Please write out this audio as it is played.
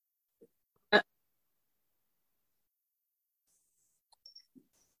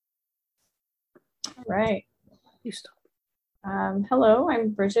Right. You stop. Hello,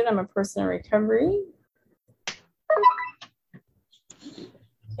 I'm Bridget. I'm a person in recovery.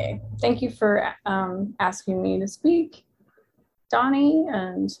 Okay, thank you for asking me to speak, Donnie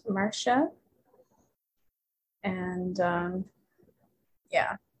and Marcia. And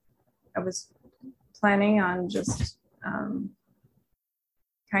yeah, I was planning on just kind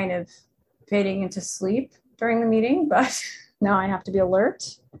of fading into sleep during the meeting, but now I have to be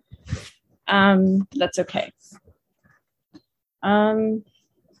alert. That's okay.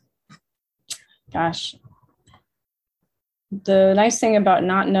 Gosh, the nice thing about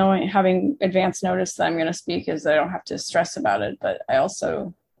not having advance notice that I'm going to speak is I don't have to stress about it, but I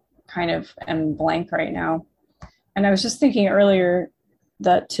also kind of am blank right now. And I was just thinking earlier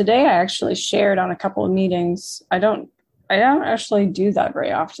that today I actually shared on a couple of meetings. I don't actually do that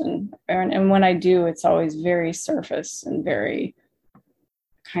very often. And when I do, it's always very surface and very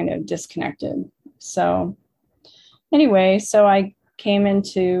kind of disconnected. So anyway, so I came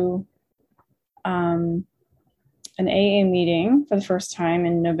into an AA meeting for the first time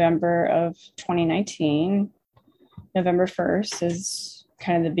in November of 2019. November 1st is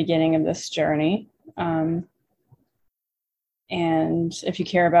kind of the beginning of this journey. And if you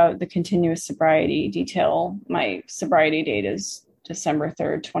care about the continuous sobriety detail, my sobriety date is December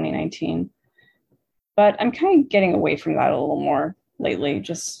 3rd, 2019. But I'm kind of getting away from that a little more lately.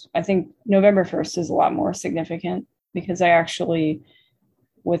 I think November 1st is a lot more significant because I actually,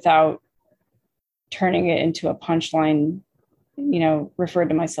 without turning it into a punchline, referred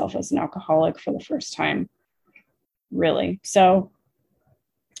to myself as an alcoholic for the first time, really. So,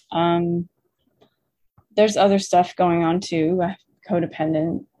 there's other stuff going on too.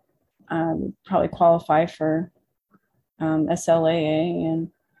 Codependent, probably qualify for SLAA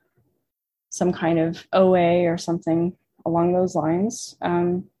and some kind of OA or something along those lines.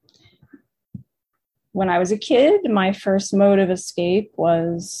 When I was a kid, my first mode of escape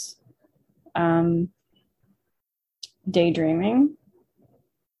was daydreaming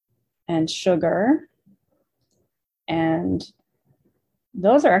and sugar. And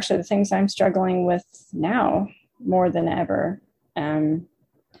those are actually the things I'm struggling with now more than ever.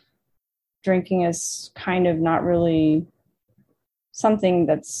 Drinking is kind of not really something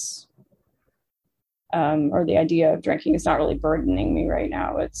that's, or the idea of drinking is not really burdening me right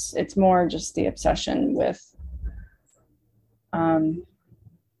now. It's more just the obsession with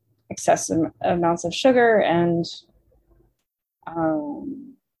excessive amounts of sugar and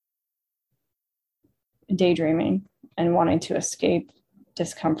daydreaming and wanting to escape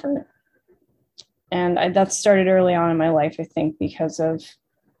discomfort. And that started early on in my life, I think, because of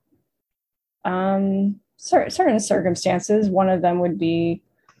certain circumstances. One of them would be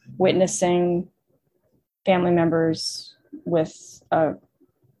witnessing family members with a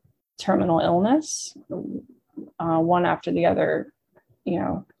terminal illness, one after the other,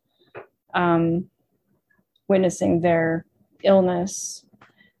 witnessing their illness.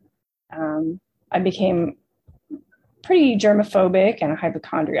 I became pretty germophobic and a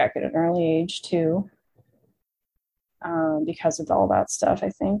hypochondriac at an early age too, because of all that stuff, I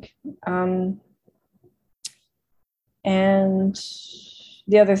think. And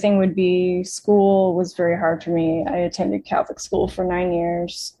the other thing would be school was very hard for me. I attended Catholic school for 9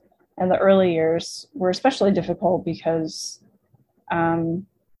 years, and the early years were especially difficult because,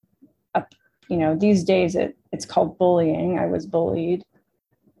 these days it's called bullying. I was bullied.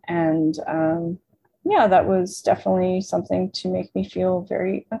 And that was definitely something to make me feel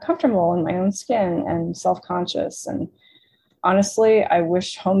very uncomfortable in my own skin and self-conscious. And honestly, I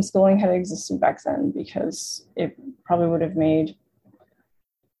wish homeschooling had existed back then, because it probably would have made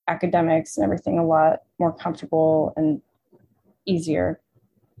academics and everything a lot more comfortable and easier.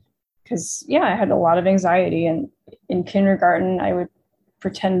 Because, I had a lot of anxiety, and in kindergarten, I would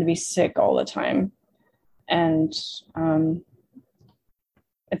pretend to be sick all the time. And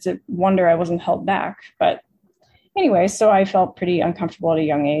it's a wonder I wasn't held back. But anyway, so I felt pretty uncomfortable at a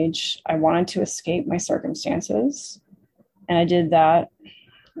young age. I wanted to escape my circumstances, and I did that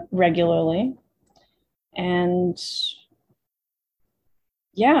regularly. And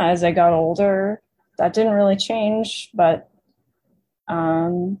as I got older, that didn't really change, but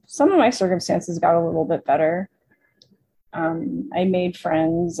some of my circumstances got a little bit better. I made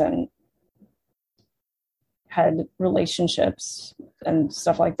friends and had relationships and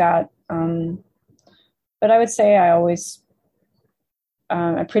stuff like that. But I would say I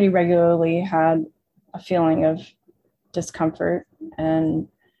pretty regularly had a feeling of discomfort and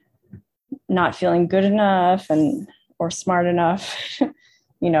not feeling good enough or smart enough,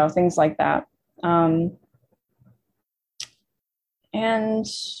 things like that. And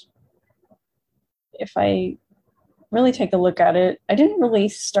if I really take a look at it, I didn't really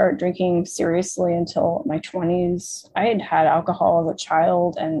start drinking seriously until my 20s. I had had alcohol as a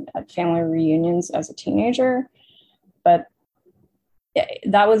child and at family reunions as a teenager, but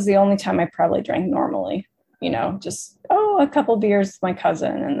that was the only time I probably drank normally. Just, a couple beers with my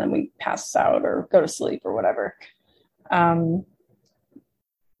cousin, and then we pass out or go to sleep or whatever.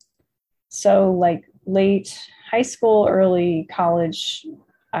 So like late high school, early college,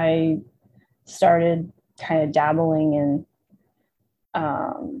 I started kind of dabbling in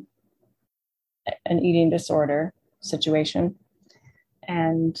an eating disorder situation.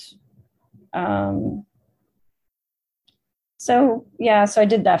 And so I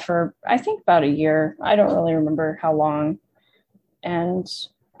did that for, I think, about a year. I don't really remember how long. And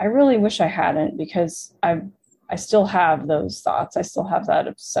I really wish I hadn't, because I still have those thoughts. I still have that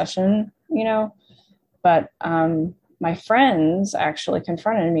obsession, but my friends actually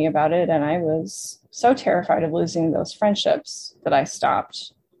confronted me about it. And I was so terrified of losing those friendships that I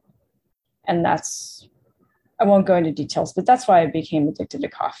stopped. And I won't go into details, but that's why I became addicted to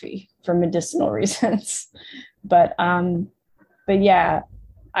coffee, for medicinal reasons. But yeah,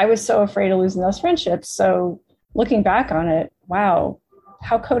 I was so afraid of losing those friendships. So looking back on it, wow,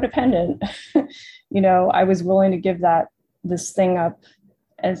 how codependent. I was willing to give this thing up.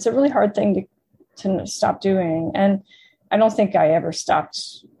 And it's a really hard thing to stop doing. And I don't think I ever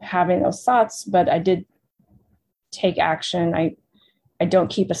stopped having those thoughts, but I did take action. I don't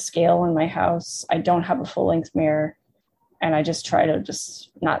keep a scale in my house. I don't have a full length mirror. And I just try to just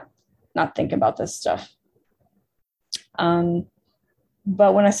not think about this stuff.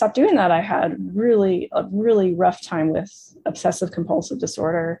 But when I stopped doing that, I had a really rough time with obsessive compulsive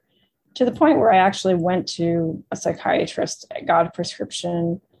disorder, to the point where I actually went to a psychiatrist. I got a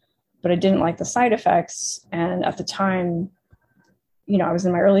prescription, but I didn't like the side effects. And at the time, I was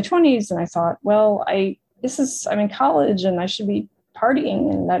in my early 20s, and I thought, well, I'm in college and I should be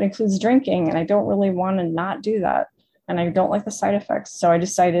partying, and that includes drinking. And I don't really want to not do that. And I don't like the side effects. So I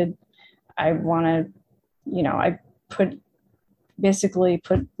decided I want to, I basically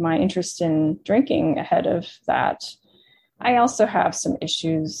put my interest in drinking ahead of that. I also have some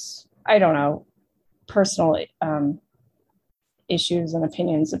issues, I don't know, personal issues and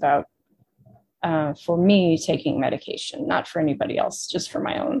opinions about, for me, taking medication, not for anybody else, just for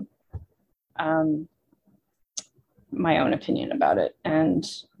my own opinion about it and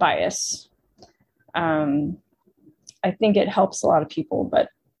bias. I think it helps a lot of people, but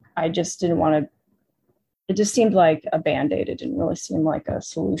I just didn't want to. It just seemed like a Band-Aid. It didn't really seem like a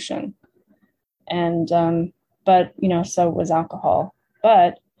solution. And, but, so was alcohol.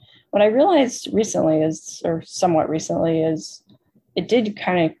 But what I realized recently or somewhat recently, is it did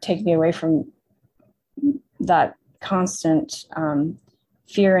kind of take me away from that constant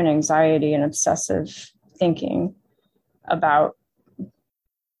fear and anxiety and obsessive thinking about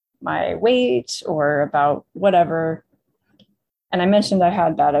my weight or about whatever. And I mentioned I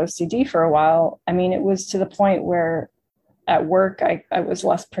had bad OCD for a while. I mean, it was to the point where at work, I was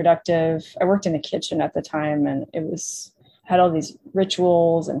less productive. I worked in the kitchen at the time, and had all these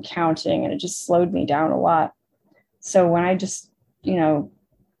rituals and counting, and it just slowed me down a lot. So when I just,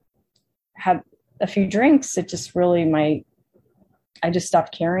 had a few drinks, it just really I just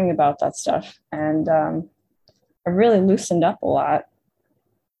stopped caring about that stuff. And I really loosened up a lot.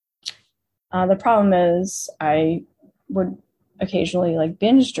 The problem is I would occasionally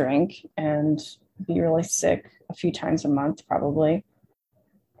binge drink and be really sick a few times a month, probably.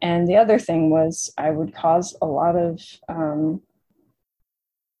 And the other thing was I would cause a lot of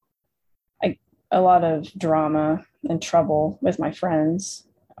drama and trouble with my friends.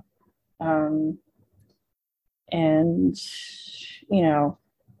 And,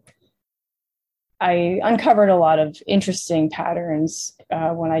 I uncovered a lot of interesting patterns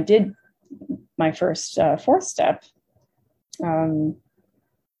when I did my first fourth step. And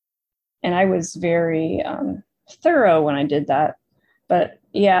I was very thorough when I did that. But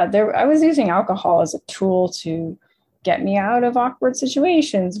yeah, I was using alcohol as a tool to get me out of awkward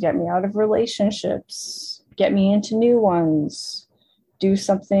situations, get me out of relationships, get me into new ones, do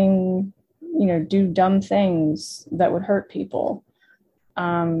something, do dumb things that would hurt people.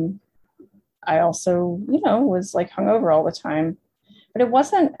 I also, was hungover all the time. But it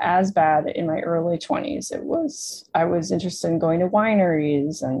wasn't as bad in my early 20s. I was interested in going to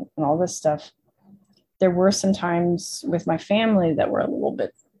wineries and all this stuff. There were some times with my family that were a little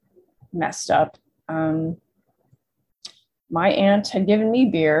bit messed up. My aunt had given me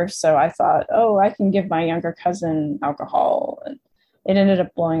beer, so I thought, I can give my younger cousin alcohol. And it ended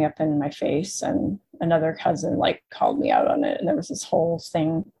up blowing up in my face, and another cousin called me out on it. And there was this whole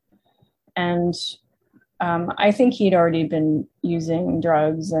thing. And I think he'd already been using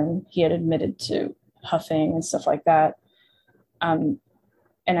drugs, and he had admitted to huffing and stuff like that. And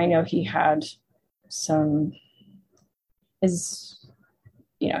I know he had his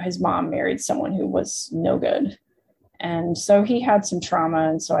mom married someone who was no good. And so he had some trauma.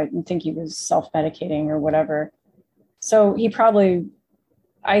 And so I think he was self-medicating or whatever. So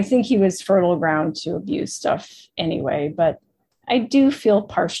I think he was fertile ground to abuse stuff anyway, but I do feel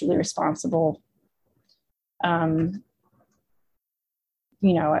partially responsible. I've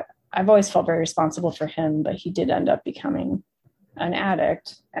always felt very responsible for him, but he did end up becoming an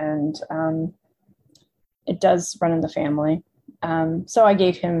addict, and it does run in the family. So I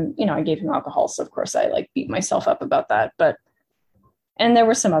gave him alcohol. So of course I beat myself up about that, and there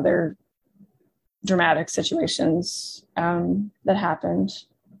were some other dramatic situations that happened,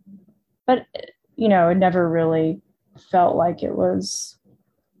 but it never really felt like it was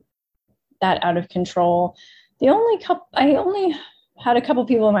that out of control. I only had a couple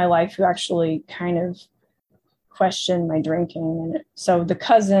people in my life who actually kind of questioned my drinking. And so the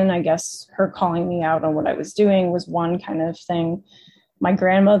cousin, I guess, her calling me out on what I was doing was one kind of thing. My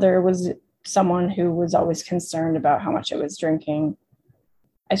grandmother was someone who was always concerned about how much I was drinking.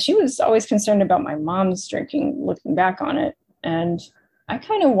 And she was always concerned about my mom's drinking, looking back on it. And I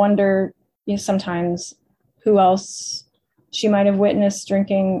kind of wonder, sometimes who else she might have witnessed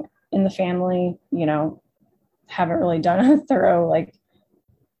drinking in the family. Haven't really done a thorough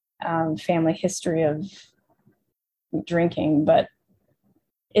family history of drinking, but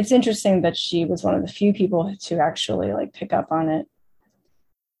it's interesting that she was one of the few people to actually pick up on it.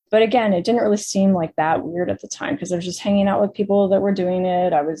 But again, it didn't really seem like that weird at the time because I was just hanging out with people that were doing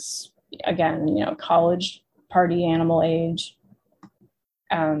it. I was, again, college party animal age.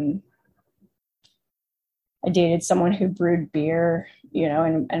 I dated someone who brewed beer,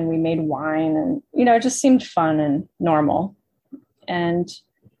 and we made wine, and, it just seemed fun and normal. And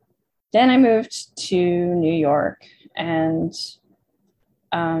then I moved to New York, and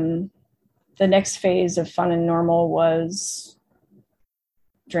the next phase of fun and normal was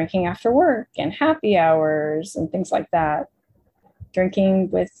drinking after work and happy hours and things like that. Drinking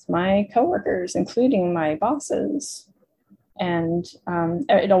with my coworkers, including my bosses. And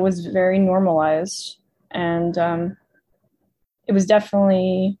it all was very normalized. And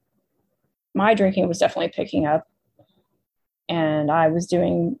my drinking was definitely picking up. And I was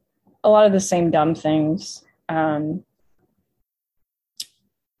doing a lot of the same dumb things. And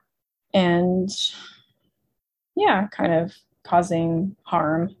yeah, kind of causing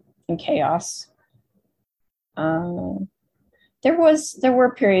harm and chaos. There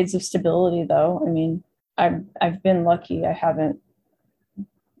were periods of stability, though. I mean, I've been lucky. I haven't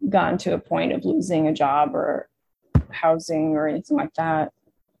gotten to a point of losing a job or housing or anything like that.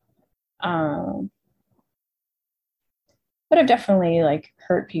 But I've definitely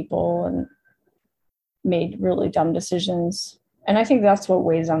hurt people and made really dumb decisions. And I think that's what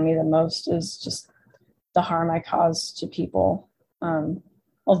weighs on me the most is just the harm I caused to people.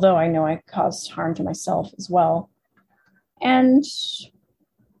 Although I know I caused harm to myself as well. And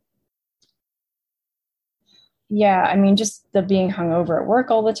yeah, I mean, just the being hungover at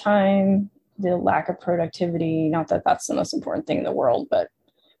work all the time, the lack of productivity, not that that's the most important thing in the world, but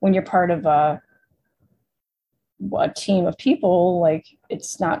when you're part of a team of people,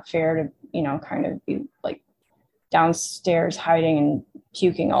 it's not fair to, kind of be downstairs hiding and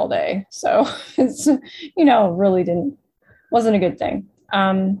puking all day. So it's, really wasn't a good thing.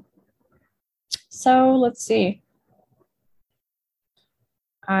 So let's see.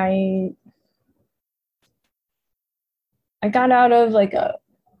 I got out of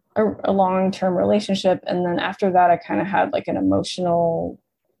a long-term relationship. And then after that, I kind of had an emotional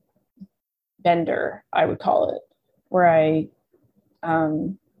bender, I would call it, where I, I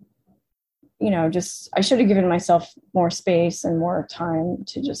should have given myself more space and more time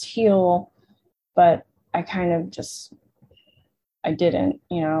to just heal. But I kind of I didn't,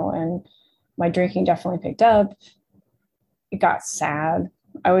 and my drinking definitely picked up. It got sad.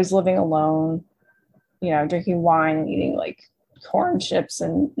 I was living alone, drinking wine and eating corn chips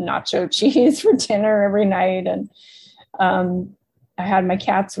and nacho cheese for dinner every night. And I had my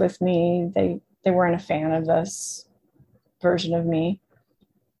cats with me. They weren't a fan of this version of me.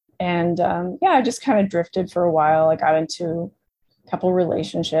 And I just kind of drifted for a while. I got into a couple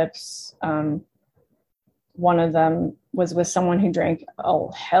relationships. One of them was with someone who drank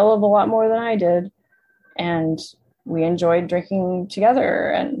a hell of a lot more than I did. And we enjoyed drinking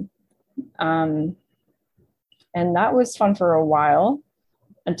together. And that was fun for a while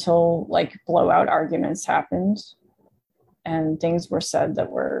until blowout arguments happened and things were said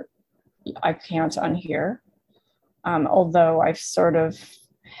that were I can't unhear. Although I've sort of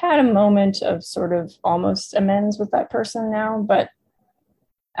had a moment of sort of almost amends with that person now, but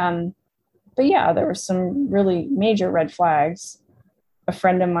yeah, there were some really major red flags. A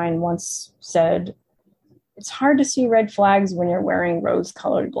friend of mine once said, "It's hard to see red flags when you're wearing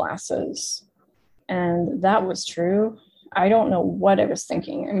rose-colored glasses." And that was true. I don't know what I was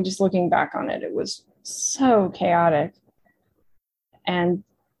thinking. I mean, just looking back on it, it was so chaotic. And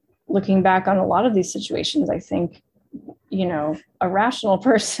looking back on a lot of these situations, I think, a rational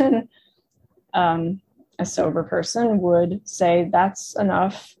person, a sober person would say that's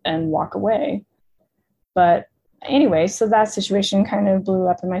enough and walk away. But anyway, so that situation kind of blew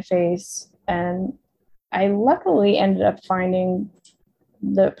up in my face. And I luckily ended up finding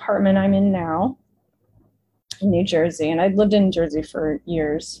the apartment I'm in now in New Jersey. And I'd lived in Jersey for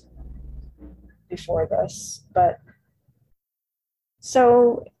years before this. But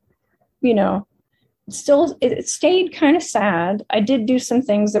so, still, it stayed kind of sad. I did do some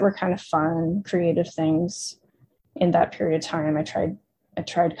things that were kind of fun, creative things in that period of time. I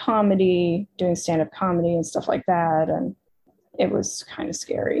tried comedy, doing stand-up comedy and stuff like that. And it was kind of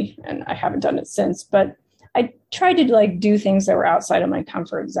scary, and I haven't done it since, but I tried to do things that were outside of my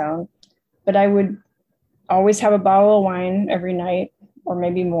comfort zone. But I would always have a bottle of wine every night, or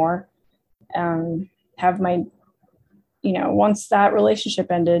maybe more. Have my, once that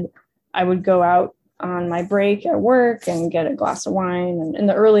relationship ended, I would go out on my break at work and get a glass of wine. And in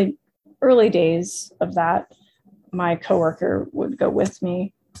the early days of that, my coworker would go with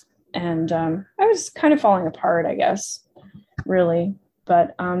me. And I was kind of falling apart, I guess, really.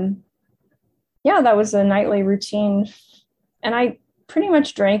 But yeah, that was a nightly routine. And I pretty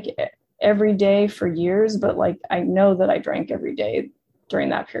much drank every day for years, but I know that I drank every day during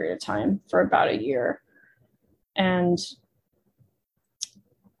that period of time for about a year. And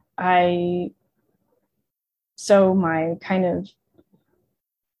so my kind of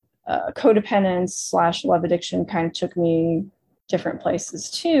codependence / love addiction kind of took me different places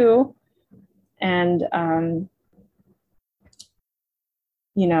too. And,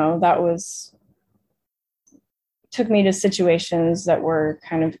 that took me to situations that were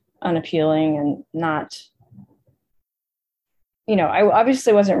kind of unappealing and not, I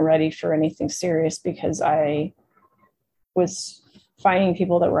obviously wasn't ready for anything serious because I was finding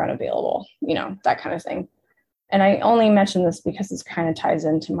people that were unavailable, that kind of thing. And I only mention this because this kind of ties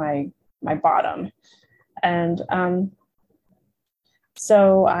into my bottom. And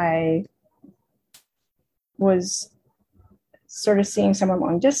so I was sort of seeing someone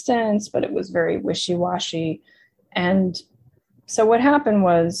long distance, but it was very wishy-washy. And so what happened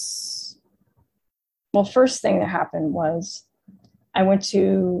was, well, first thing that happened was I went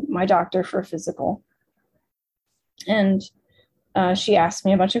to my doctor for a physical. And she asked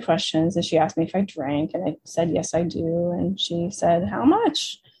me a bunch of questions, and she asked me if I drank, and I said, yes, I do. And she said, how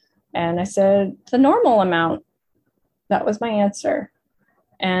much? And I said, the normal amount. That was my answer.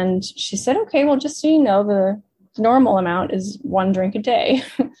 And she said, okay, well, just so you know, the normal amount is 1 drink a day,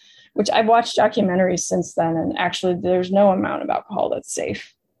 which I've watched documentaries since then. And actually there's no amount of alcohol that's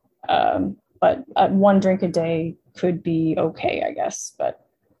safe. But 1 drink a day could be okay, I guess. But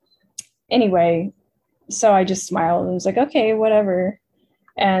anyway, so I just smiled and was like, okay, whatever.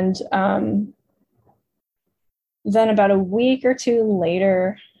 And then about a week or 2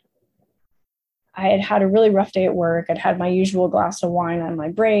 later, I had had a really rough day at work. I'd had my usual glass of wine on my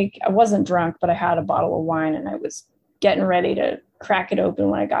break. I wasn't drunk, but I had a bottle of wine, and I was getting ready to crack it open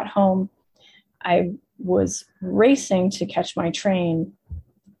when I got home. I was racing to catch my train.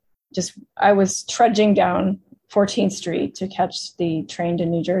 I was trudging down 14th Street to catch the train to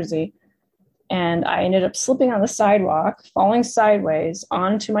New Jersey. And I ended up slipping on the sidewalk, falling sideways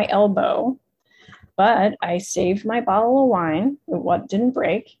onto my elbow. But I saved my bottle of wine. It didn't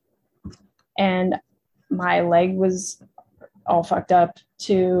break. And my leg was all fucked up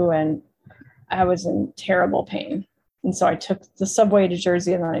too. And I was in terrible pain. And so I took the subway to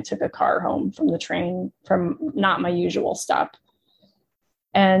Jersey, and then I took a car home from the train from not my usual stop.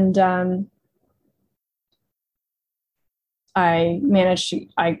 And I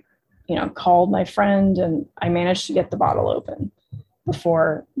called my friend, and I managed to get the bottle open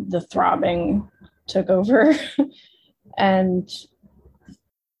before the throbbing took over. And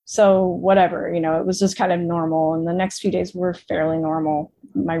so whatever, it was just kind of normal. And the next few days were fairly normal,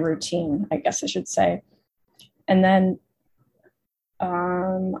 my routine, I guess I should say. And then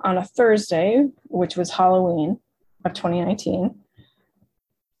on a Thursday, which was Halloween of 2019,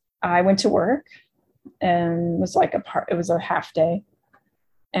 I went to work, and it was a half day.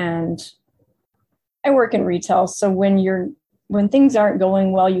 And I work in retail. So when you're when things aren't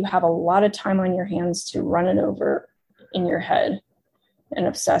going well, you have a lot of time on your hands to run it over in your head and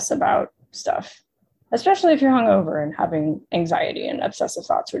obsess about stuff, especially if you're hungover and having anxiety and obsessive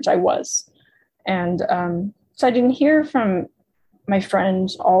thoughts, which I was. And so I didn't hear from my friend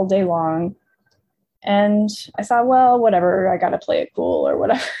all day long. And I thought, well, whatever, I got to play it cool or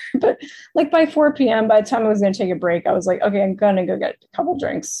whatever. But like by 4 p.m., by the time I was going to take a break, I was like, okay, I'm going to go get a couple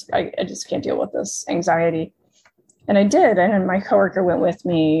drinks. I just can't deal with this anxiety. And I did. And my coworker went with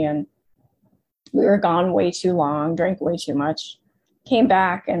me, and we were gone way too long, drank way too much, came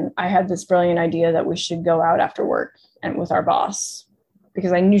back, and I had this brilliant idea that we should go out after work and with our boss,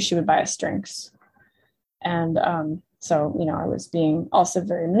 because I knew she would buy us drinks. And so, I was being also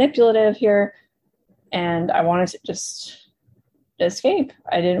very manipulative here. And I wanted to just escape.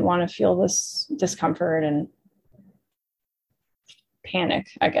 I didn't want to feel this discomfort and panic,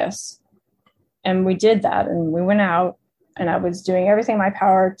 I guess. And we did that, and we went out, and I was doing everything in my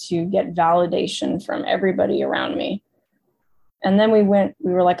power to get validation from everybody around me. And then we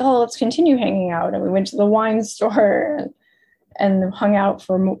were like, oh, let's continue hanging out. And we went to the wine store and hung out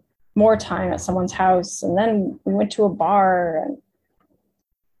for more time at someone's house. And then we went to a bar,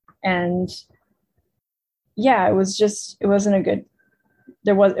 and yeah, it wasn't a good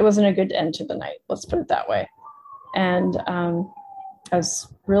end to the night. Let's put it that way. And I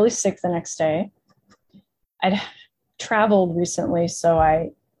was really sick the next day. I'd traveled recently, so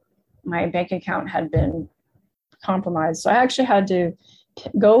my bank account had been compromised. So I actually had to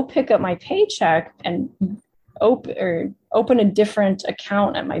go pick up my paycheck and open a different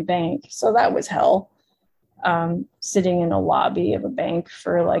account at my bank. So that was hell. Sitting in a lobby of a bank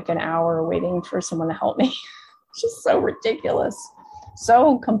for like an hour waiting for someone to help me. It's just so ridiculous,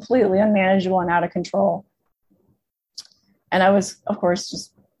 so completely unmanageable and out of control. And I was, of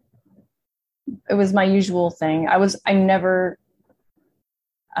course, it was my usual thing. I never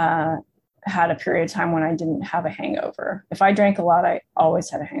had a period of time when I didn't have a hangover. If I drank a lot, I always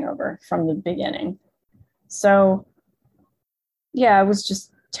had a hangover from the beginning. So yeah, it was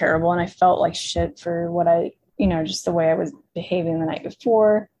just terrible. And I felt like shit for what just the way I was behaving the night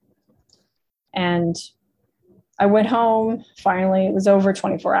before. And I went home. Finally, it was over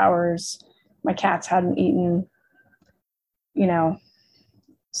 24 hours. My cats hadn't eaten,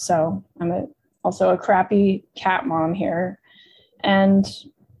 so I'm also a crappy cat mom here. And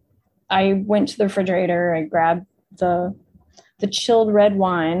I went to the refrigerator. I grabbed the chilled red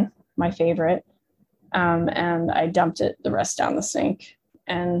wine, my favorite, and I dumped the rest down the sink,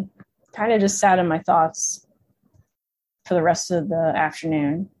 and kind of just sat in my thoughts for the rest of the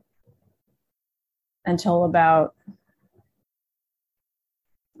afternoon until about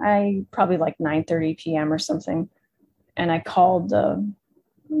probably like 9:30 p.m. or something. And I called the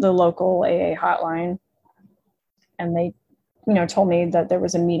local AA hotline, and they, told me that there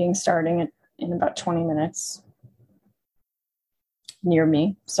was a meeting starting in about 20 minutes near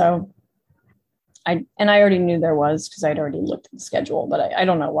me. So I already knew there was, because I'd already looked at the schedule, but I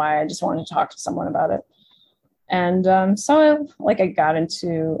don't know why. I just wanted to talk to someone about it. And so I got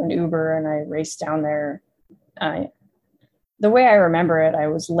into an Uber and I raced down there. The way I remember it, I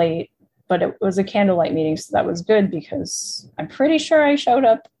was late, but it was a candlelight meeting. So that was good, because I'm pretty sure I showed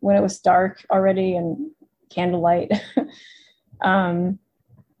up when it was dark already and candlelight. And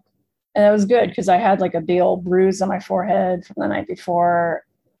that was good, because I had like a big old bruise on my forehead from the night before.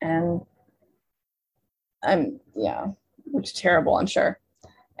 And which is terrible, I'm sure.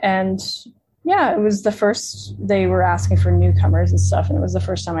 And yeah, it was the first, they were asking for newcomers and stuff. And it was the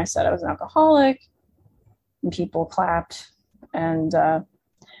first time I said I was an alcoholic, and people clapped. And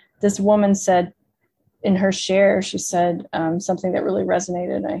this woman said in her share, she said something that really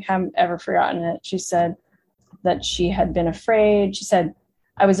resonated. I haven't ever forgotten it. She said that she had been afraid. She said,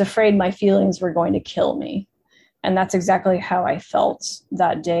 I was afraid my feelings were going to kill me. And that's exactly how I felt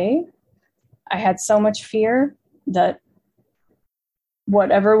that day. I had so much fear that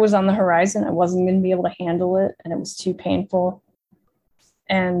whatever was on the horizon, I wasn't going to be able to handle it, and it was too painful.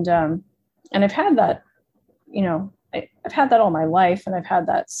 And I've had that, I've had that all my life, and I've had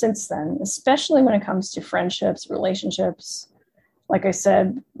that since then, especially when it comes to friendships, relationships. Like I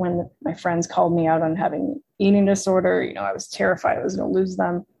said, when my friends called me out on having eating disorder, I was terrified I was going to lose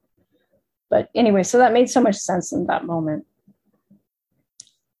them. But anyway, so that made so much sense in that moment.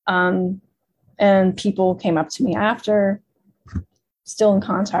 And people came up to me after, still in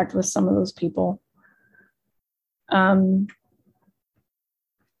contact with some of those people.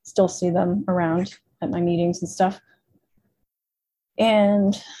 Still see them around at my meetings and stuff.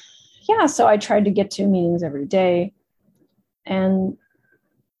 And yeah, so I tried to get to meetings every day, and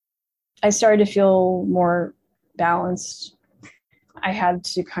I started to feel more balanced I had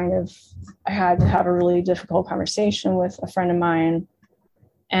to have a really difficult conversation with a friend of mine,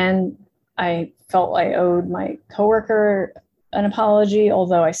 and I felt I owed my coworker an apology,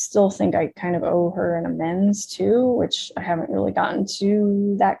 although I still think I kind of owe her an amends too, which I haven't really gotten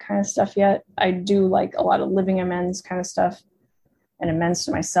to that kind of stuff yet. I do like a lot of living amends kind of stuff and amends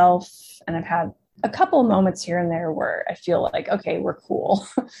to myself. And I've had a couple of moments here and there where I feel like, okay, we're cool.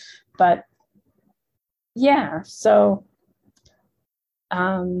 But yeah,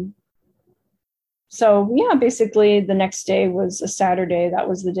 basically the next day was a Saturday. That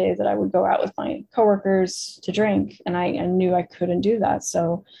was the day that I would go out with my coworkers to drink. And I knew I couldn't do that.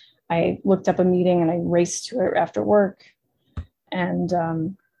 So I looked up a meeting and I raced to it after work. And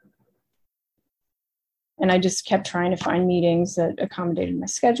I just kept trying to find meetings that accommodated my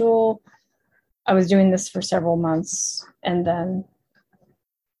schedule. I was doing this for several months, and then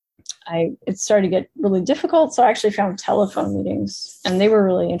it started to get really difficult. So I actually found telephone meetings, and they were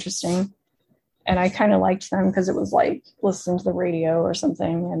really interesting. And I kind of liked them because it was like listening to the radio or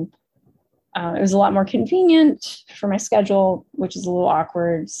something. And it was a lot more convenient for my schedule, which is a little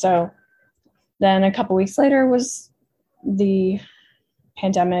awkward. So then a couple weeks later was the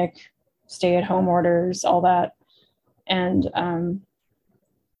pandemic, stay-at-home orders, all that. And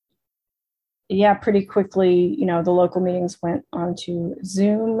pretty quickly, the local meetings went onto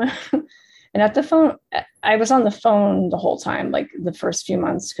Zoom. And I was on the phone the whole time, like the first few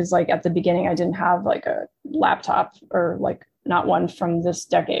months, because like at the beginning, I didn't have like a laptop, or like not one from this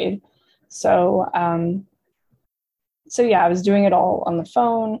decade. So, I was doing it all on the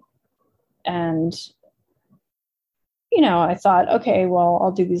phone. And, I thought, okay, well,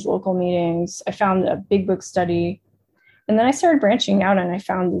 I'll do these local meetings. I found a big book study. And then I started branching out, and I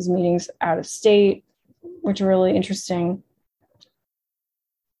found these meetings out of state, which are really interesting.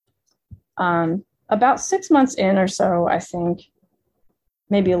 About 6 months in or so, I think,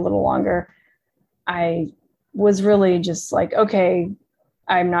 maybe a little longer, I was really just like, okay,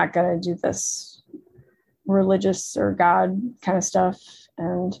 I'm not going to do this religious or God kind of stuff.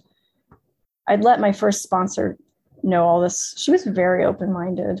 And I'd let my first sponsor know all this. She was very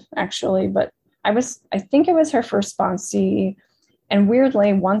open-minded, actually, but I think it was her first sponsee. And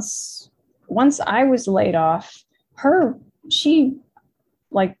weirdly, once I was laid off, she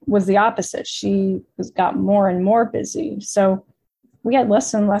like was the opposite. She got more and more busy. So we had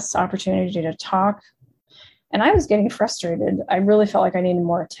less and less opportunity to talk. And I was getting frustrated. I really felt like I needed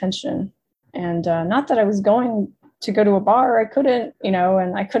more attention. And not that I was going to go to a bar. I couldn't,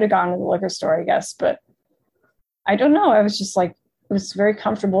 and I could have gone to the liquor store, I guess. But I don't know. I was just like, it was very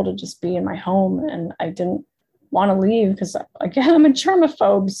comfortable to just be in my home. And I didn't want to leave because, again, I'm a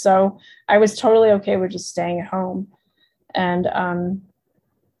germaphobe. So I was totally okay with just staying at home. And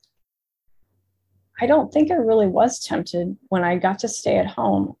I don't think I really was tempted when I got to stay at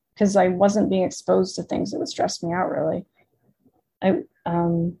home, because I wasn't being exposed to things that would stress me out, really.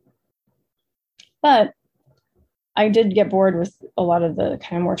 But I did get bored with a lot of the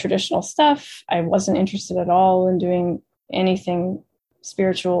kind of more traditional stuff. I wasn't interested at all in doing anything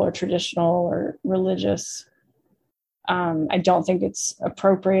spiritual or traditional or religious. I don't think it's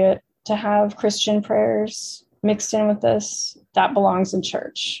appropriate to have Christian prayers mixed in with this. That belongs in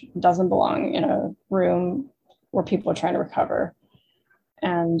church. It doesn't belong in a room where people are trying to recover.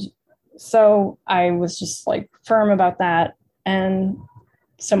 And so I was just like firm about that. And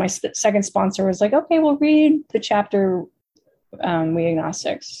so my second sponsor was like, okay, we'll read the chapter, We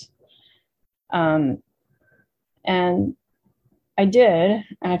Agnostics. And I did,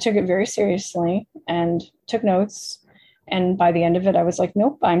 and I took it very seriously and took notes. And by the end of it, I was like,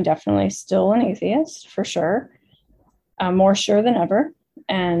 nope, I'm definitely still an atheist, for sure. More sure than ever.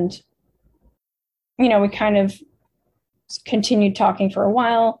 And, we kind of continued talking for a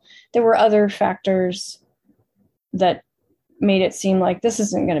while. There were other factors that made it seem like this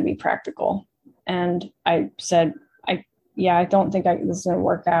isn't going to be practical. And I said, I don't think this is going to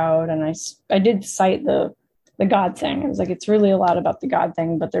work out. And I did cite the God thing. I was like, it's really a lot about the God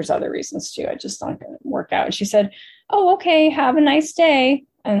thing, but there's other reasons too. I just not going to work out. And she said, oh, okay, have a nice day,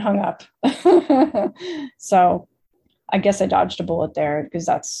 and hung up. So I guess I dodged a bullet there, because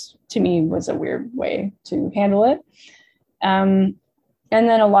that's, to me, was a weird way to handle it. And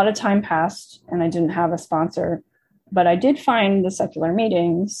then a lot of time passed, and I didn't have a sponsor, but I did find the secular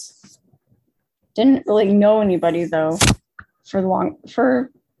meetings. Didn't really know anybody though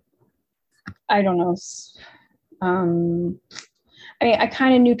I don't know. I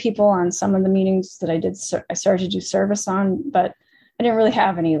kind of knew people on some of the meetings that I started to do service on, but I didn't really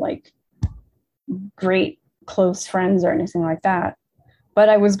have any like great close friends or anything like that. But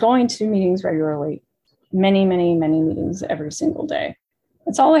I was going to meetings regularly. many, many, many meetings every single day.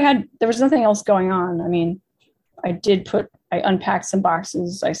 That's all I had. There was nothing else going on. I mean, I unpacked some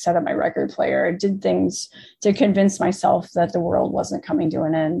boxes. I set up my record player. I did things to convince myself that the world wasn't coming to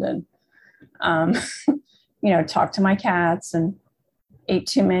an end, and, talked to my cats and ate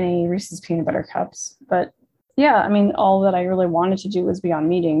too many Reese's peanut butter cups. But yeah, I mean, all that I really wanted to do was be on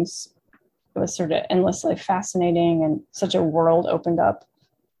meetings. It was sort of endlessly fascinating, and such a world opened up.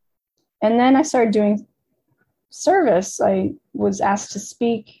 And then I started doing service. I was asked to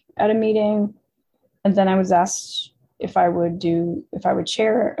speak at a meeting, and then I was asked if I would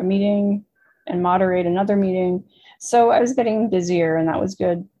chair a meeting and moderate another meeting. So I was getting busier, and that was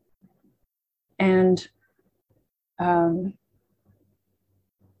good. And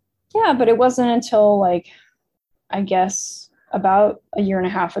but it wasn't until I guess about a year and a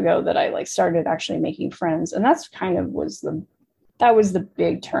half ago that I started actually making friends. And that's kind of that was the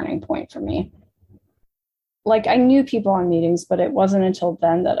big turning point for me. I knew people on meetings, but it wasn't until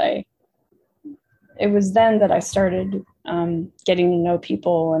then that I started getting to know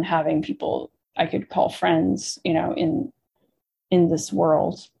people and having people I could call friends, in this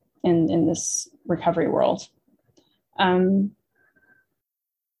world, in this recovery world. And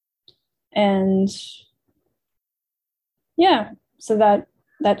yeah, so that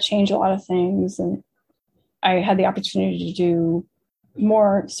changed a lot of things. And I had the opportunity to do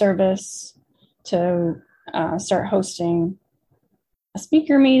more service, to start hosting a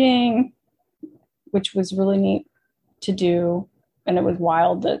speaker meeting, which was really neat to do. And it was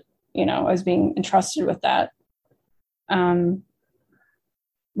wild that, I was being entrusted with that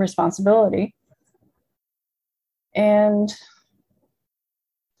responsibility. And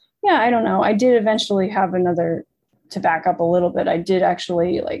yeah, I don't know. I did eventually have to back up a little bit. I did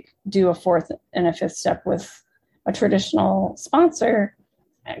actually do a fourth and a fifth step with a traditional sponsor,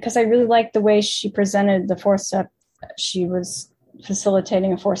 because I really liked the way she presented the fourth step. She was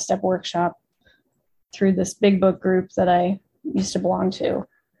facilitating a fourth step workshop through this big book group that I used to belong to,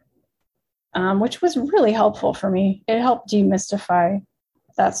 which was really helpful for me. It helped demystify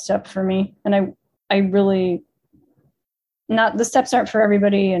that step for me. And I really, the steps aren't for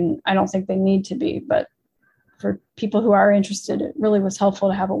everybody, and I don't think they need to be, but for people who are interested, it really was helpful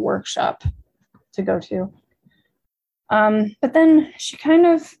to have a workshop to go to. But then she kind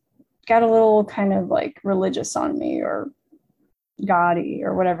of got a little religious on me, or gaudy,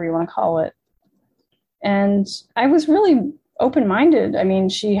 or whatever you want to call it. And I was really open-minded. I mean,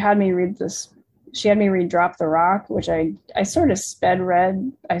 she had me read Drop the Rock, which I sort of sped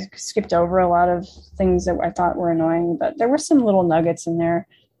read. I skipped over a lot of things that I thought were annoying, but there were some little nuggets in there.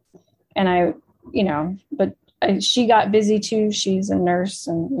 And she got busy too. She's a nurse,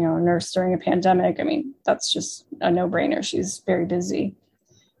 and, a nurse during a pandemic. I mean, that's just a no-brainer. She's very busy.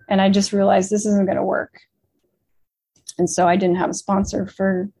 And I just realized this isn't going to work. And so I didn't have a sponsor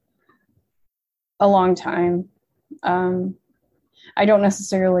for a long time. I don't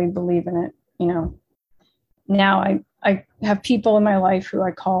necessarily believe in it. Now I have people in my life who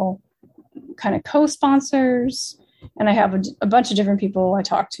I call kind of co-sponsors, and I have a bunch of different people I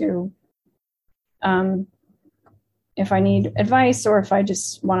talk to. If I need advice, or if I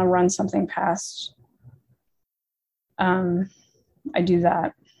just want to run something past, I do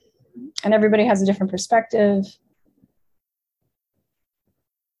that. And everybody has a different perspective.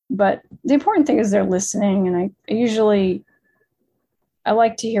 But the important thing is they're listening. And I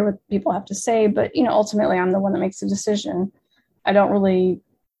like to hear what people have to say, but, ultimately I'm the one that makes the decision. I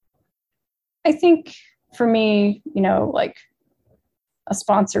think for me, a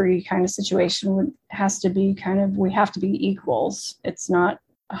sponsory kind of situation has to be we have to be equals. It's not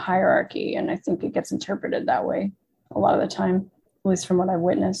a hierarchy. And I think it gets interpreted that way a lot of the time, at least from what I've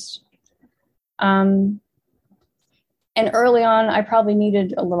witnessed. And early on, I probably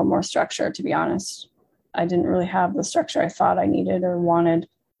needed a little more structure, to be honest. I didn't really have the structure I thought I needed or wanted.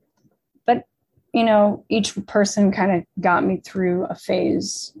 But, each person kind of got me through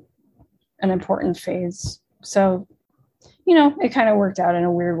an important phase. So, it kind of worked out in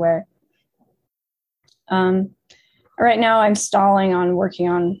a weird way. Right now I'm stalling on working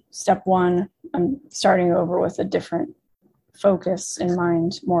on step 1. I'm starting over with a different focus in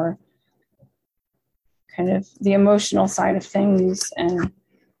mind, more kind of the emotional side of things. And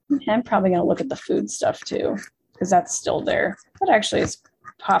I'm probably going to look at the food stuff too, because that's still there. But actually it's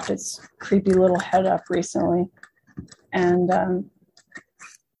popped its creepy little head up recently. And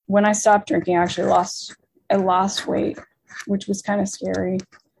when I stopped drinking, I actually lost weight, which was kind of scary.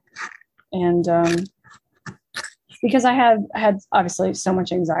 And because I had obviously so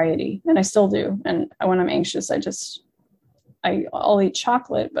much anxiety, and I still do. And when I'm anxious, I'll eat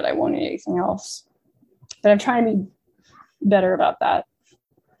chocolate, but I won't eat anything else. but I'm trying to be better about that.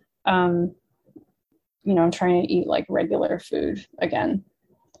 I'm trying to eat like regular food again.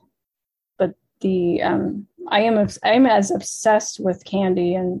 But I am as obsessed with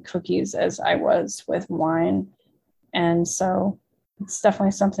candy and cookies as I was with wine, and so it's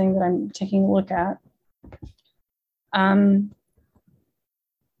definitely something that I'm taking a look at.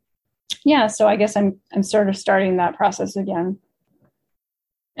 So I guess I'm sort of starting that process again.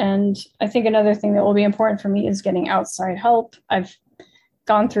 And I think another thing that will be important for me is getting outside help. I've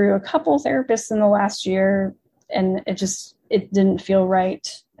gone through a couple therapists in the last year, and it didn't feel right.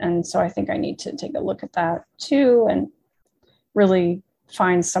 And so I think I need to take a look at that too, and really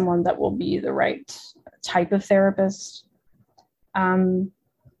find someone that will be the right type of therapist. I'm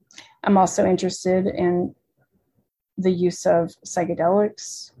also interested in the use of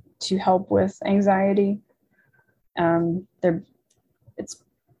psychedelics to help with anxiety. It's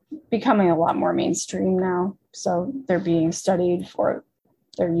becoming a lot more mainstream now. So they're being studied for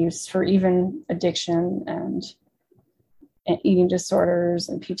their use for even addiction and eating disorders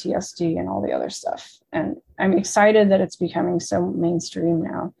and PTSD and all the other stuff. And I'm excited that it's becoming so mainstream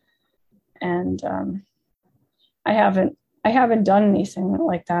now. And I haven't done anything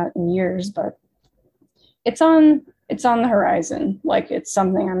like that in years, but it's on the horizon. Like, it's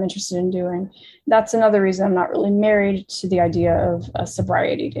something I'm interested in doing. That's another reason I'm not really married to the idea of a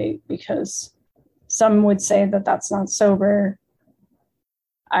sobriety date, because some would say that that's not sober.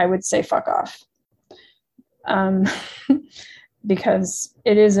 I would say fuck off. Because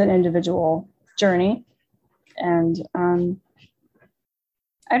it is an individual journey. And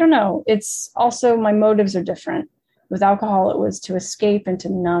I don't know. It's also, my motives are different. With alcohol, it was to escape and to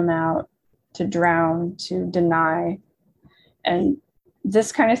numb out, to drown, to deny. And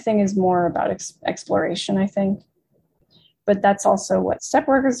this kind of thing is more about exploration, I think. But that's also what step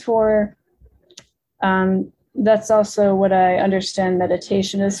work is for. That's also what I understand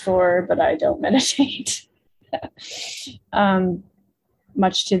meditation is for, but I don't meditate.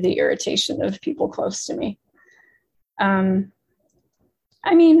 Much to the irritation of people close to me. I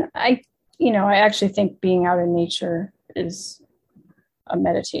actually think being out in nature is a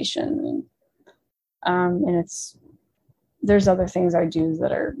meditation. And there's other things I do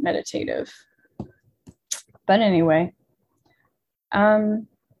that are meditative. But anyway,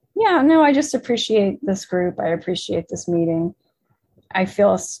 I just appreciate this group. I appreciate this meeting. I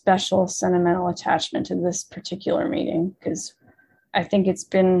feel a special sentimental attachment to this particular meeting, because I think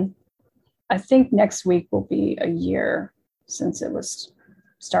next week will be a year since it was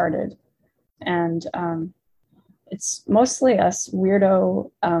started. And it's mostly us weirdo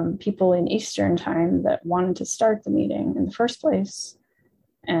people in Eastern time that wanted to start the meeting in the first place.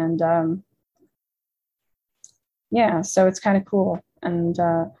 And so it's kind of cool. And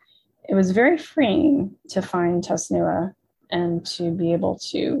it was very freeing to find Tasnua and to be able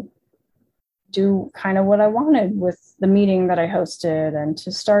to do kind of what I wanted with the meeting that I hosted, and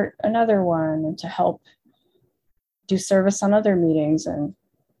to start another one, and to help do service on other meetings. And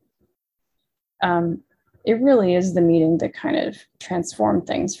it really is the meeting that kind of transformed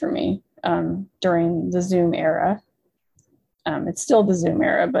things for me during the Zoom era. It's still the Zoom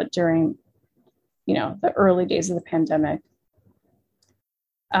era, but during, the early days of the pandemic.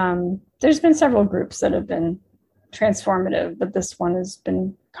 There's been several groups that have been transformative, but this one has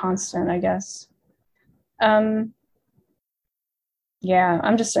been constant, I guess. I'm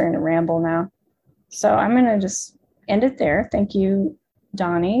just starting to ramble now. So I'm going to just end it there. Thank you,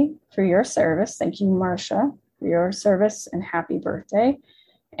 Donnie, for your service. Thank you, Marcia, for your service, and happy birthday.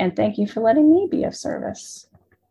 And thank you for letting me be of service.